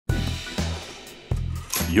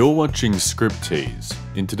You're watching Scriptease.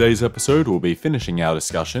 In today's episode, we'll be finishing our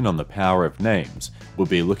discussion on the power of names. We'll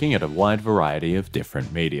be looking at a wide variety of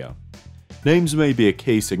different media. Names may be a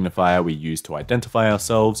key signifier we use to identify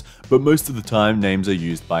ourselves, but most of the time names are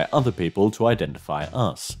used by other people to identify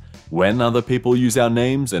us. When other people use our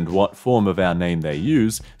names and what form of our name they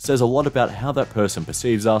use says a lot about how that person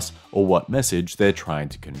perceives us or what message they're trying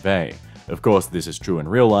to convey. Of course, this is true in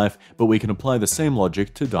real life, but we can apply the same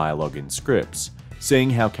logic to dialogue in scripts.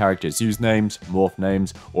 Seeing how characters use names, morph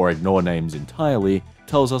names, or ignore names entirely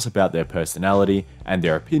tells us about their personality and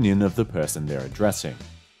their opinion of the person they're addressing.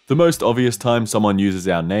 The most obvious time someone uses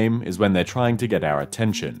our name is when they're trying to get our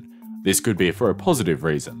attention. This could be for a positive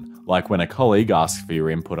reason, like when a colleague asks for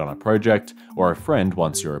your input on a project, or a friend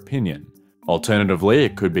wants your opinion. Alternatively,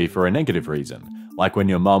 it could be for a negative reason, like when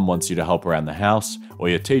your mum wants you to help around the house, or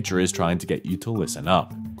your teacher is trying to get you to listen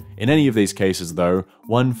up. In any of these cases though,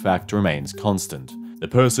 one fact remains constant. The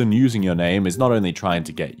person using your name is not only trying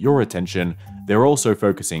to get your attention, they're also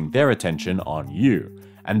focusing their attention on you.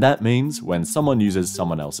 And that means when someone uses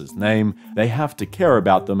someone else's name, they have to care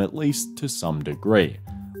about them at least to some degree.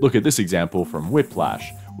 Look at this example from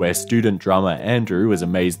Whiplash, where student drummer Andrew is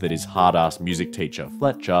amazed that his hard-ass music teacher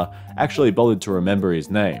Fletcher actually bothered to remember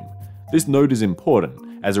his name. This note is important,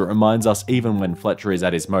 as it reminds us even when Fletcher is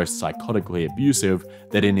at his most psychotically abusive,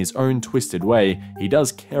 that in his own twisted way, he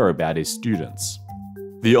does care about his students.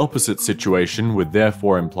 The opposite situation would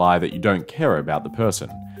therefore imply that you don't care about the person.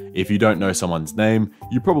 If you don't know someone's name,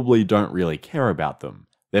 you probably don't really care about them.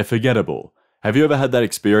 They're forgettable. Have you ever had that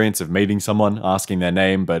experience of meeting someone, asking their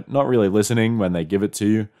name, but not really listening when they give it to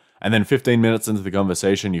you? And then 15 minutes into the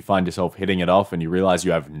conversation, you find yourself hitting it off and you realize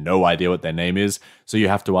you have no idea what their name is, so you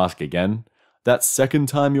have to ask again? That second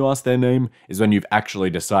time you ask their name is when you've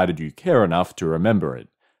actually decided you care enough to remember it.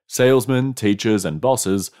 Salesmen, teachers, and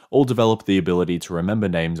bosses all develop the ability to remember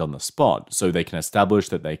names on the spot so they can establish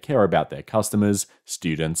that they care about their customers,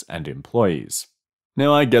 students, and employees.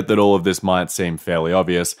 Now, I get that all of this might seem fairly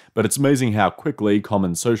obvious, but it's amazing how quickly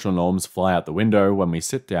common social norms fly out the window when we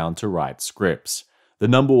sit down to write scripts. The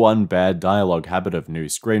number one bad dialogue habit of new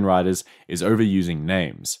screenwriters is overusing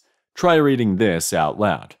names. Try reading this out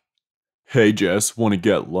loud. Hey Jess, wanna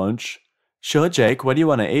get lunch? Sure Jake, what do you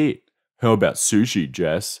want to eat? How about sushi,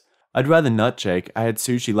 Jess? I'd rather not Jake, I had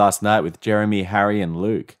sushi last night with Jeremy, Harry and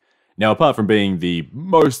Luke. Now, apart from being the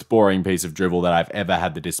most boring piece of drivel that I've ever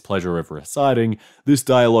had the displeasure of reciting, this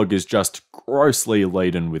dialogue is just grossly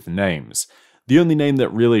laden with names. The only name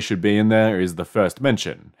that really should be in there is the first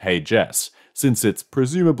mention, Hey Jess, since it's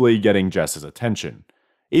presumably getting Jess's attention.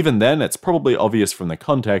 Even then, it's probably obvious from the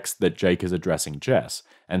context that Jake is addressing Jess,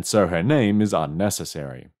 and so her name is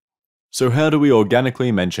unnecessary. So how do we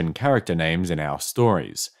organically mention character names in our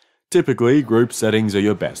stories? Typically, group settings are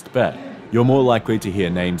your best bet. You're more likely to hear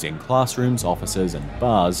names in classrooms, offices, and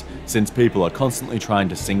bars, since people are constantly trying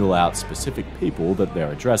to single out specific people that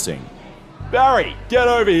they're addressing. Barry, get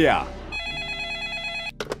over here!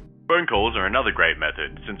 Phone calls are another great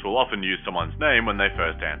method, since we'll often use someone's name when they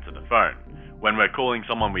first answer the phone. When we're calling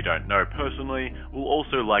someone we don't know personally, we'll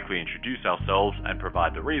also likely introduce ourselves and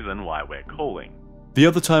provide the reason why we're calling. The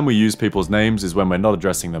other time we use people's names is when we're not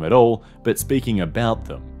addressing them at all, but speaking about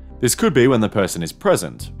them. This could be when the person is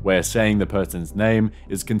present, where saying the person's name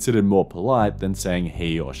is considered more polite than saying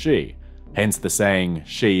he or she. Hence the saying,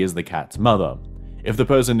 she is the cat's mother. If the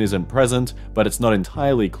person isn't present, but it's not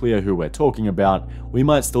entirely clear who we're talking about, we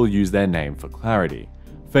might still use their name for clarity.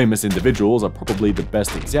 Famous individuals are probably the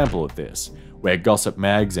best example of this, where gossip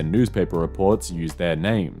mags and newspaper reports use their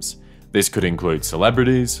names. This could include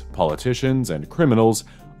celebrities, politicians, and criminals,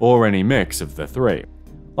 or any mix of the three.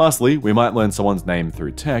 Lastly, we might learn someone's name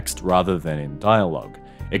through text rather than in dialogue.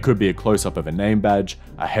 It could be a close-up of a name badge,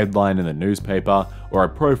 a headline in the newspaper, or a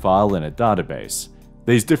profile in a database.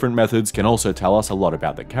 These different methods can also tell us a lot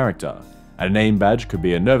about the character. A name badge could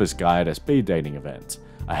be a nervous guy at a speed dating event.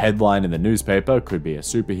 A headline in the newspaper could be a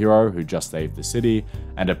superhero who just saved the city,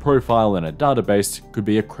 and a profile in a database could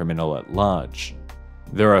be a criminal at large.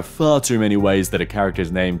 There are far too many ways that a character's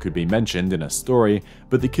name could be mentioned in a story,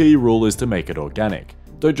 but the key rule is to make it organic.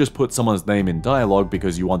 Don't just put someone's name in dialogue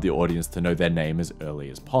because you want the audience to know their name as early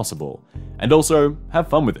as possible. And also, have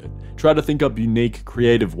fun with it. Try to think up unique,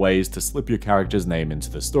 creative ways to slip your character's name into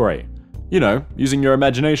the story. You know, using your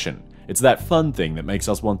imagination. It's that fun thing that makes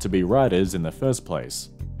us want to be writers in the first place.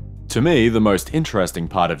 To me, the most interesting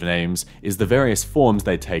part of names is the various forms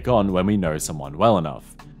they take on when we know someone well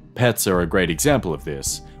enough. Pets are a great example of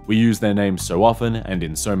this. We use their names so often and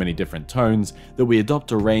in so many different tones that we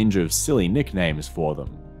adopt a range of silly nicknames for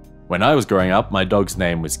them. When I was growing up, my dog's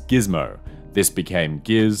name was Gizmo. This became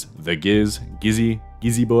Giz, the Giz, Gizzy,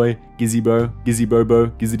 Gizzy Boy, Gizzy Bo, Gizzy Bobo,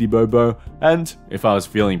 Gizzity Bobo, and, if I was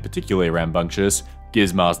feeling particularly rambunctious,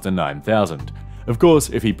 Gizmaster 9000. Of course,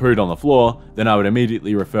 if he pooed on the floor, then I would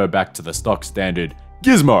immediately refer back to the stock standard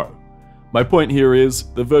Gizmo. My point here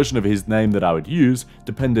is, the version of his name that I would use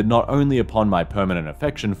depended not only upon my permanent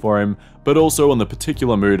affection for him, but also on the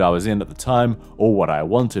particular mood I was in at the time or what I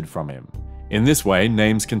wanted from him. In this way,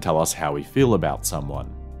 names can tell us how we feel about someone.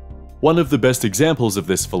 One of the best examples of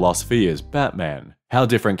this philosophy is Batman. How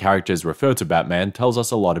different characters refer to Batman tells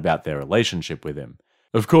us a lot about their relationship with him.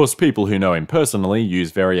 Of course, people who know him personally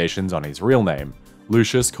use variations on his real name.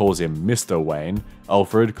 Lucius calls him Mr. Wayne,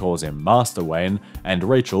 Alfred calls him Master Wayne, and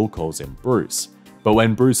Rachel calls him Bruce. But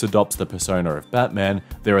when Bruce adopts the persona of Batman,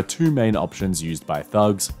 there are two main options used by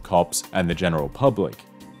thugs, cops, and the general public: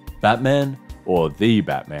 Batman or the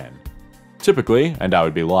Batman. Typically, and I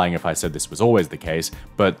would be lying if I said this was always the case,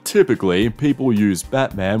 but typically people use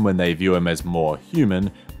Batman when they view him as more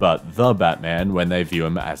human, but the Batman when they view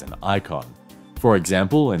him as an icon. For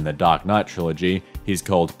example, in the Dark Knight trilogy, he's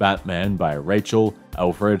called Batman by Rachel,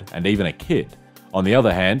 Alfred, and even a kid. On the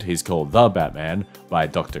other hand, he's called the Batman by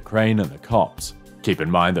Dr. Crane and the cops. Keep in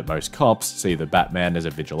mind that most cops see the Batman as a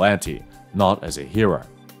vigilante, not as a hero.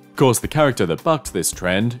 Of course, the character that bucks this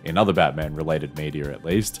trend, in other Batman-related media at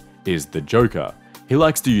least, is the Joker. He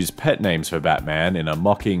likes to use pet names for Batman in a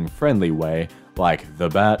mocking, friendly way, like The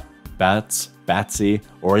Bat, Bats, Batsy,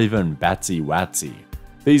 or even Batsy Watsy.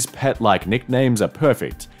 These pet-like nicknames are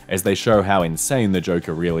perfect, as they show how insane the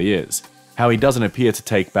Joker really is, how he doesn't appear to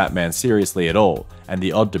take Batman seriously at all, and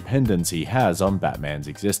the odd dependence he has on Batman's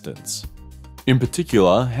existence. In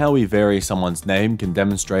particular, how we vary someone's name can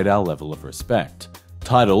demonstrate our level of respect.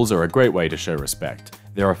 Titles are a great way to show respect.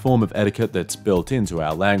 They're a form of etiquette that's built into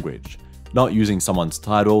our language. Not using someone's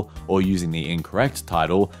title or using the incorrect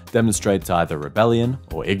title demonstrates either rebellion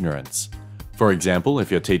or ignorance. For example,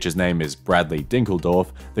 if your teacher's name is Bradley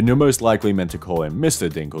Dinkeldorf, then you're most likely meant to call him Mr.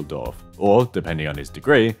 Dinkeldorf, or, depending on his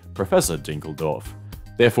degree, Professor Dinkeldorf.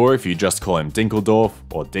 Therefore, if you just call him Dinkeldorf,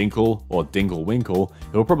 or Dinkle, or Dinklewinkle,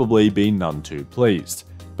 he'll probably be none too pleased.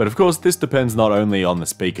 But of course, this depends not only on the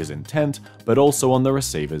speaker's intent, but also on the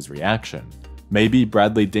receiver's reaction. Maybe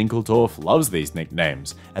Bradley Dinkeldorf loves these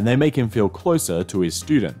nicknames, and they make him feel closer to his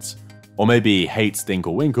students. Or maybe he hates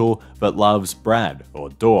Dinklewinkle, but loves Brad, or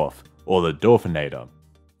Dorf, or the Dorfinator.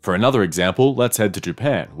 For another example, let's head to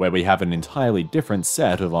Japan, where we have an entirely different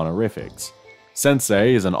set of honorifics.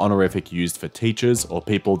 Sensei is an honorific used for teachers or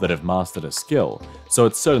people that have mastered a skill, so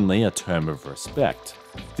it's certainly a term of respect.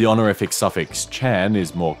 The honorific suffix chan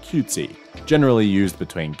is more cutesy, generally used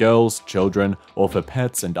between girls, children, or for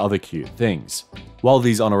pets and other cute things. While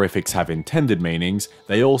these honorifics have intended meanings,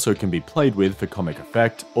 they also can be played with for comic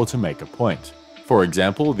effect or to make a point. For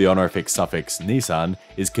example, the honorific suffix Nisan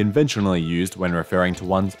is conventionally used when referring to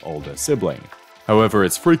one's older sibling. However,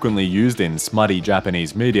 it's frequently used in smutty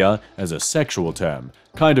Japanese media as a sexual term,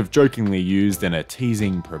 kind of jokingly used in a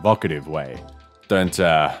teasing, provocative way. Don't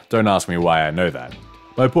ask me why I know that.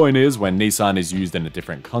 My point is, when Nisan is used in a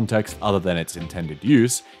different context other than its intended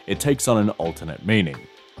use, it takes on an alternate meaning.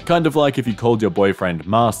 Kind of like if you called your boyfriend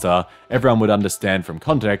Master, everyone would understand from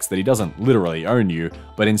context that he doesn't literally own you,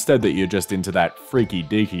 but instead that you're just into that freaky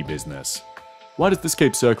deaky business. Why does this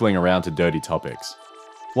keep circling around to dirty topics?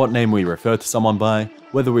 What name we refer to someone by,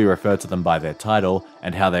 whether we refer to them by their title,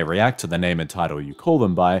 and how they react to the name and title you call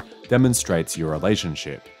them by, demonstrates your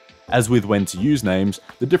relationship. As with when to use names,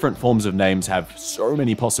 the different forms of names have so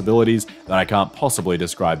many possibilities that I can't possibly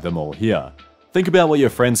describe them all here. Think about what your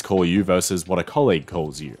friends call you versus what a colleague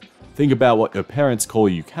calls you. Think about what your parents call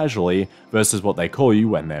you casually versus what they call you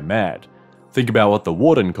when they're mad. Think about what the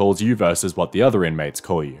warden calls you versus what the other inmates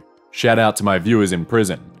call you. Shout out to my viewers in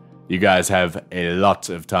prison. You guys have a lot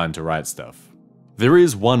of time to write stuff. There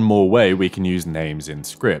is one more way we can use names in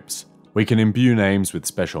scripts. We can imbue names with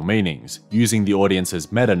special meanings, using the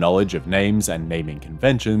audience's meta-knowledge of names and naming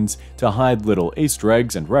conventions to hide little Easter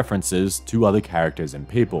eggs and references to other characters and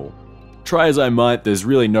people. Try as I might, there's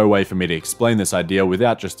really no way for me to explain this idea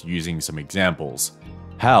without just using some examples.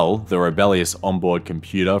 Hal, the rebellious onboard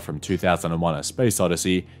computer from 2001: A Space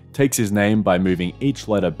Odyssey, takes his name by moving each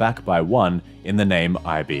letter back by one in the name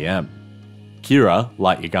IBM. Kira,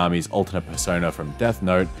 Light Yagami's alternate persona from Death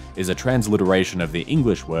Note, is a transliteration of the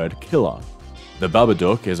English word killer. The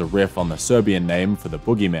Babadook is a riff on the Serbian name for the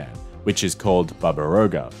boogeyman, which is called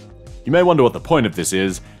Babaroga. You may wonder what the point of this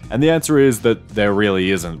is, and the answer is that there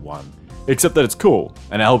really isn't one. Except that it's cool,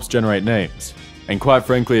 and it helps generate names. And quite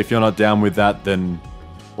frankly, if you're not down with that, then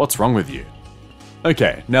what's wrong with you?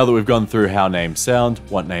 Okay, now that we've gone through how names sound,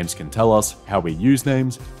 what names can tell us, how we use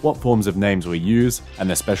names, what forms of names we use, and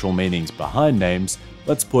the special meanings behind names,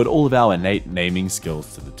 let's put all of our innate naming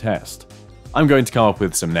skills to the test. I'm going to come up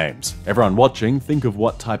with some names. Everyone watching, think of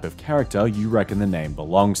what type of character you reckon the name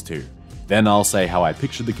belongs to. Then I'll say how I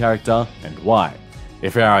pictured the character and why.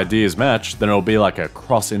 If our ideas match, then it'll be like a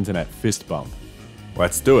cross-internet fist bump.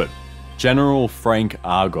 Let's do it. General Frank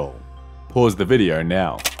Argall. Pause the video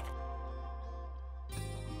now.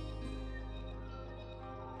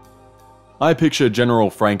 I picture General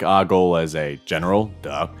Frank Argall as a general,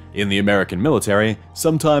 in the American military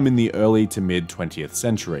sometime in the early to mid 20th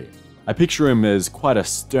century. I picture him as quite a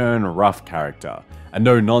stern, rough character, a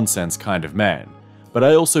no-nonsense kind of man. But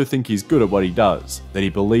I also think he's good at what he does, that he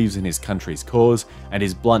believes in his country's cause, and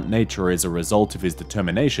his blunt nature is a result of his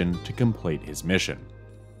determination to complete his mission.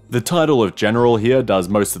 The title of general here does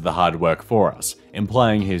most of the hard work for us,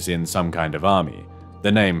 implying he's in some kind of army.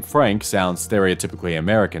 The name Frank sounds stereotypically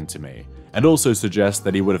American to me, and also suggests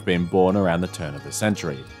that he would have been born around the turn of the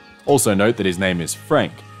century. Also note that his name is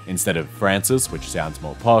Frank, instead of Francis, which sounds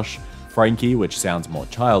more posh, Frankie, which sounds more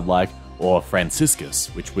childlike, or Franciscus,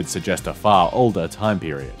 which would suggest a far older time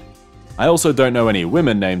period. I also don't know any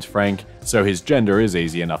women named Frank, so his gender is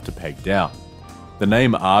easy enough to peg down. The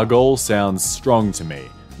name Argall sounds strong to me,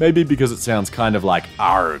 maybe because it sounds kind of like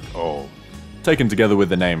Argall. Taken together with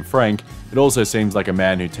the name Frank, it also seems like a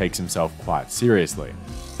man who takes himself quite seriously.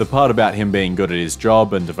 The part about him being good at his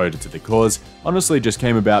job and devoted to the cause honestly just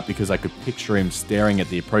came about because I could picture him staring at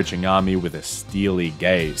the approaching army with a steely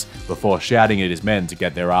gaze before shouting at his men to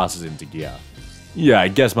get their asses into gear. Yeah, I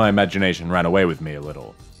guess my imagination ran away with me a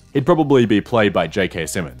little. He'd probably be played by J.K.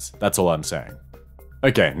 Simmons, that's all I'm saying.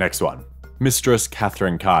 Okay, next one. Mistress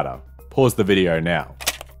Catherine Carter. Pause the video now.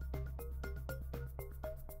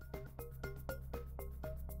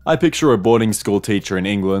 I picture a boarding school teacher in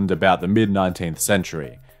England about the mid-19th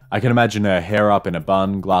century. I can imagine her hair up in a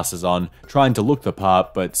bun, glasses on, trying to look the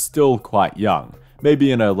part but still quite young,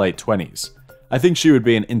 maybe in her late 20s. I think she would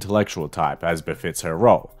be an intellectual type, as befits her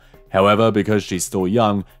role. However, because she's still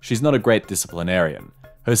young, she's not a great disciplinarian.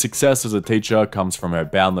 Her success as a teacher comes from her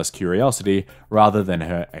boundless curiosity rather than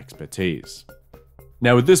her expertise.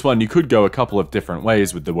 Now with this one, you could go a couple of different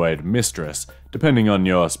ways with the word mistress, depending on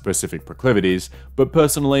your specific proclivities, but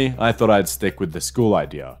personally, I thought I'd stick with the school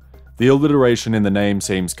idea. The alliteration in the name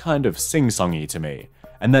seems kind of sing-songy to me,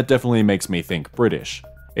 and that definitely makes me think British.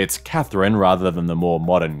 It's Catherine rather than the more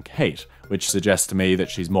modern Kate, which suggests to me that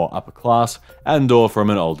she's more upper class and/or from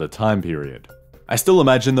an older time period. I still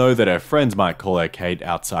imagine though that her friends might call her Kate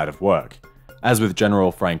outside of work. As with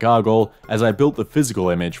General Frank Argall, as I built the physical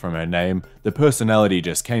image from her name, the personality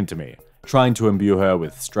just came to me, trying to imbue her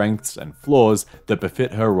with strengths and flaws that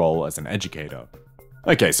befit her role as an educator.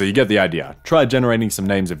 Okay, so you get the idea. Try generating some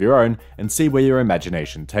names of your own and see where your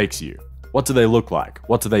imagination takes you. What do they look like?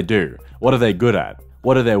 What do they do? What are they good at?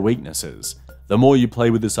 What are their weaknesses? The more you play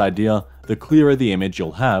with this idea, the clearer the image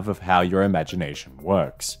you'll have of how your imagination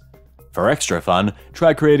works. For extra fun,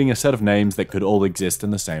 try creating a set of names that could all exist in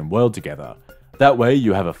the same world together. That way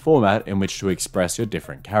you have a format in which to express your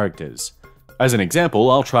different characters. As an example,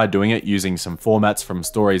 I'll try doing it using some formats from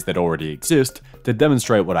stories that already exist to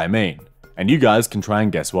demonstrate what I mean. And you guys can try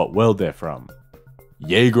and guess what world they're from.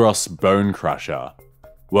 Yegros Bone Crusher,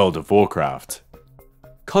 World of Warcraft.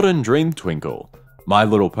 Cotton Dream Twinkle, My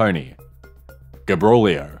Little Pony.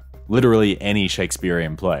 Gabrolio, literally any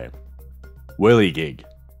Shakespearean play. Whirligig,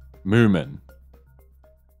 Moomin.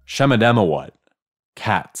 Shamadamawat,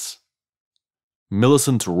 Cats.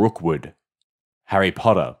 Millicent Rookwood, Harry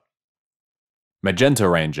Potter. Magenta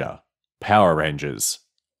Ranger, Power Rangers.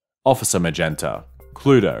 Officer Magenta,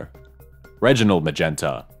 Cluedo. Reginald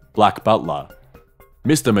Magenta, Black Butler.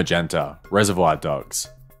 Mr. Magenta, Reservoir Dogs.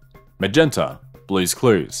 Magenta, Blue's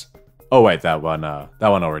Clues. Oh wait, that one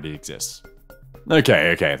already exists.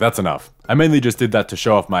 Okay, that's enough. I mainly just did that to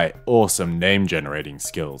show off my awesome name generating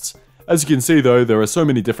skills. As you can see though, there are so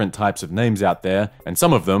many different types of names out there, and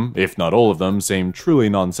some of them, if not all of them, seem truly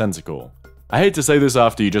nonsensical. I hate to say this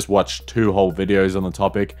after you just watched 2 whole videos on the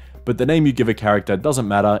topic, but the name you give a character doesn't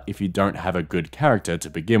matter if you don't have a good character to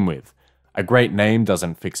begin with. A great name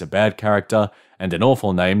doesn't fix a bad character, and an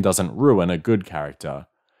awful name doesn't ruin a good character.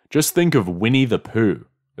 Just think of Winnie the Pooh.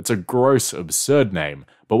 It's a gross, absurd name,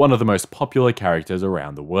 but one of the most popular characters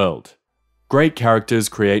around the world. Great characters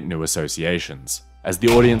create new associations. As the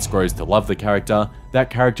audience grows to love the character, that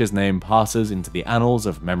character's name passes into the annals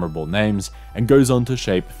of memorable names and goes on to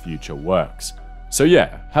shape future works. So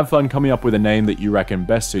yeah, have fun coming up with a name that you reckon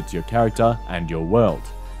best suits your character and your world.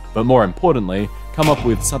 But more importantly, come up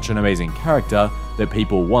with such an amazing character that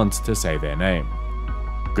people want to say their name.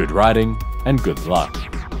 Good writing and good luck.